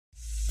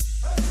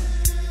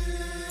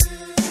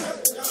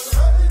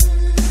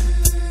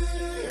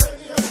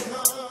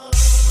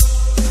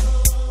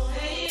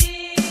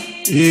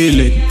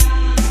Healing.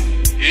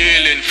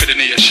 Healing for the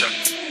nation.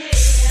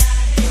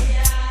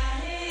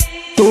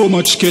 Too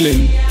much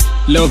killing.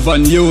 Love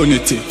and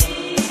unity.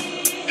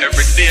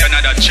 Every day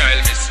another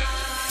child missing.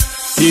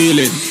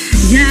 Healing.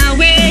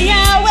 Yahweh,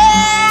 Yahweh,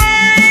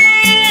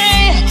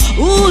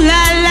 ooh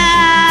la la.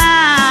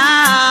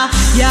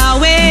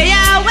 Yahweh,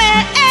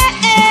 Yahweh,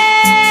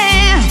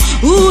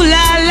 ooh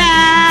la la.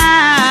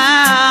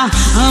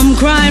 I'm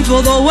crying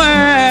for the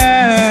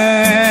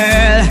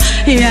world.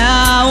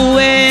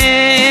 Yahweh,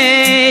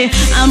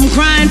 I'm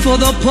crying for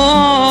the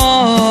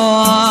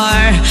poor.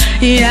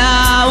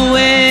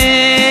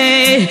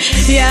 Yahweh,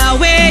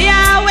 Yahweh,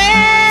 Yahweh,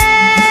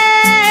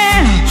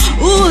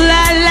 ooh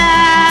la la.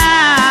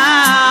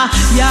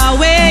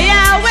 Yahweh,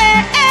 Yahweh,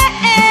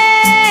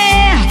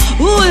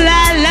 ooh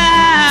la la.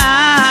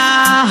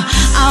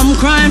 I'm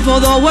crying for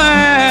the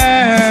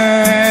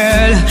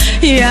world.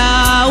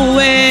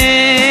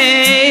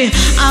 Yahweh,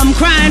 I'm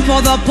crying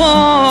for the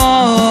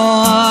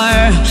poor.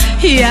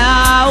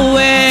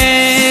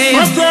 Yahweh,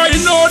 I'm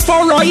crying out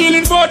for a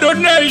healing for the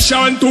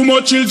nation. Too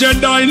much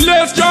children dying,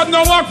 less job,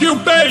 no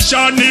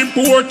occupation.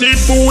 Imported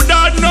food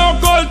and no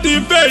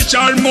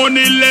cultivation.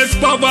 Money, less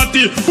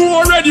poverty,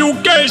 poor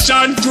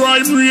education.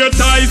 Crime rate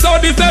high, so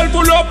the cell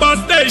up a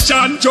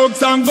station.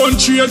 Drugs and gun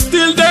trade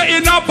still there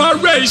in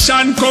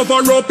operation.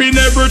 Cover up in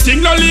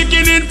everything, no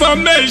leaking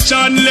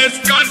information. Less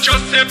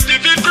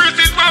contraceptive,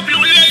 increasing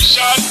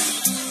population.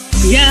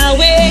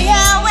 Yahweh,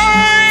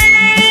 Yahweh,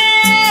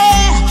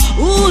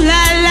 ooh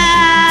la la.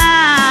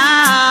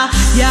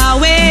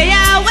 Yahweh,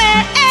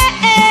 Yahweh,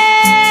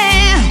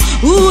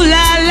 ooh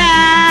la la.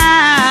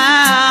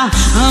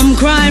 I'm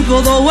crying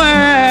for the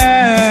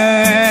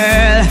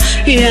world.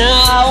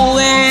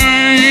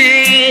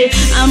 Yahweh,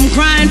 I'm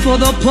crying for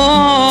the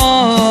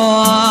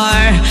poor.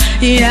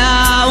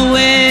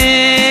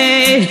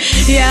 Yahweh,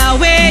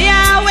 Yahweh,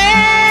 Yahweh,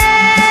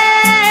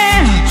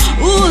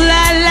 ooh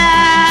la la.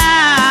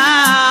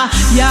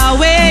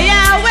 Yahweh,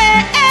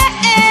 Yahweh,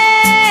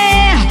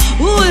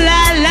 ooh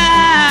la la.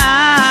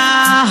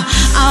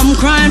 I'm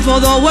crying for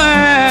the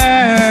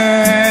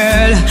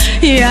world.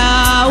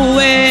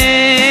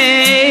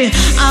 Yahweh,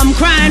 I'm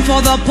crying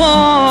for the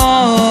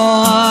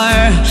poor.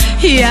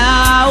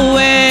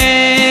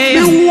 Yahweh,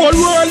 The whole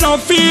world I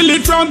feel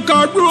it from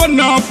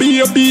corona.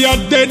 Baby a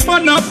dead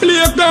man a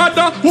play God.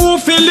 Who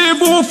fi live,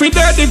 who fi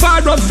dead, the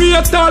virus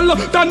fatal.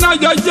 Then a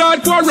your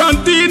yard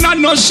quarantine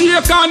and no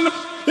shaken.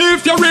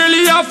 If you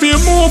really have to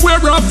move, wear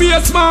a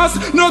face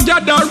mask. No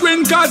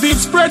gathering cause it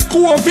spread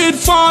COVID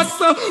fast.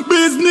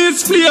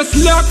 Business place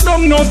locked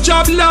down, no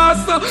job loss.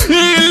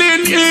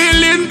 Healing,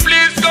 healing,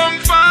 please come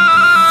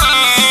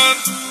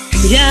fast.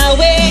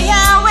 Yahweh,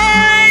 Yahweh,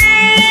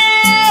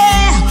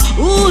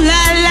 ooh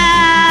la la.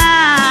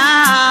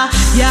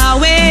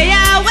 Yahweh,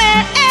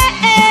 Yahweh,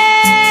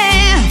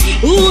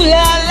 ooh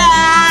la la.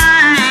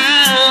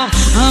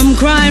 I'm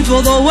crying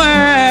for the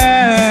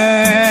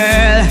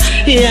world.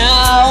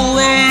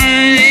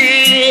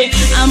 Yahweh,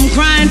 I'm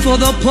crying for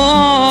the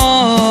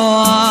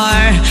poor.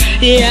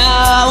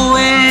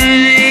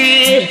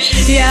 Yahweh,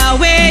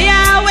 Yahweh,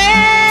 Yahweh,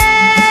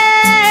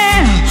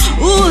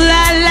 ooh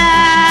la la.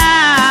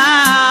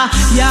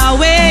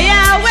 Yahweh,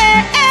 Yahweh,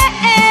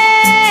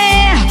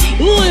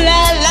 ooh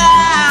la la.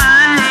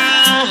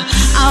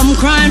 I'm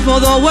crying for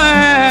the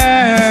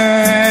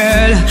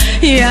world.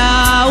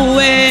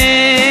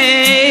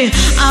 Yahweh,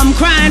 I'm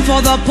crying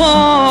for the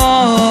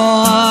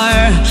poor.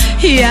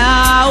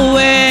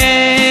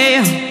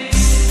 Yahweh,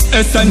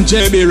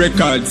 SNJB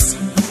Records,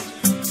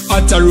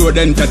 Atta Road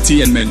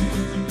Entertainment,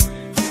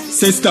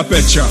 Sister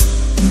Petra,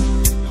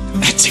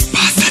 Ethic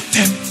Pastor.